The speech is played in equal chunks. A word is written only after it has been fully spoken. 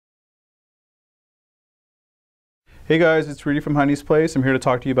Hey guys, it's Rudy from Honey's Place. I'm here to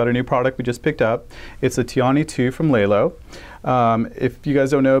talk to you about a new product we just picked up. It's a Tiani 2 from Lelo. If you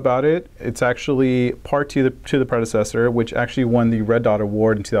guys don't know about it, it's actually part to the predecessor, which actually won the Red Dot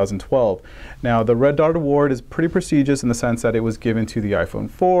Award in 2012. Now, the Red Dot Award is pretty prestigious in the sense that it was given to the iPhone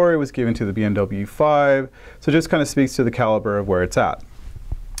 4, it was given to the BMW 5, so it just kind of speaks to the caliber of where it's at.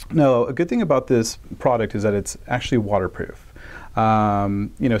 Now, a good thing about this product is that it's actually waterproof.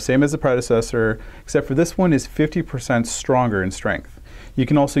 Same as the predecessor, except for this one is 50% stronger in strength. You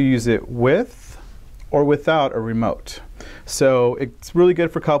can also use it with or without a remote. So it's really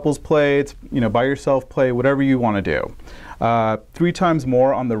good for couples play, it's, by yourself play, whatever you want to do. 3 times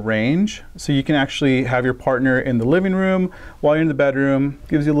more on the range, so you can actually have your partner in the living room while you're in the bedroom,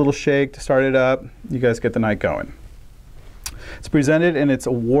 gives you a little shake to start it up, you guys get the night going. It's presented in its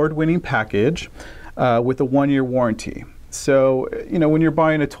award-winning package with a 1-year warranty. So, when you're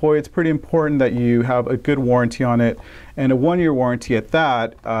buying a toy, it's pretty important that you have a good warranty on it. And a 1-year warranty at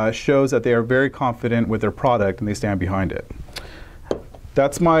that shows that they are very confident with their product and they stand behind it.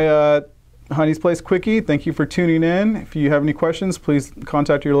 That's my Honey's Place Quickie. Thank you for tuning in. If you have any questions, please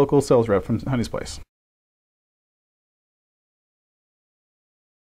contact your local sales rep from Honey's Place.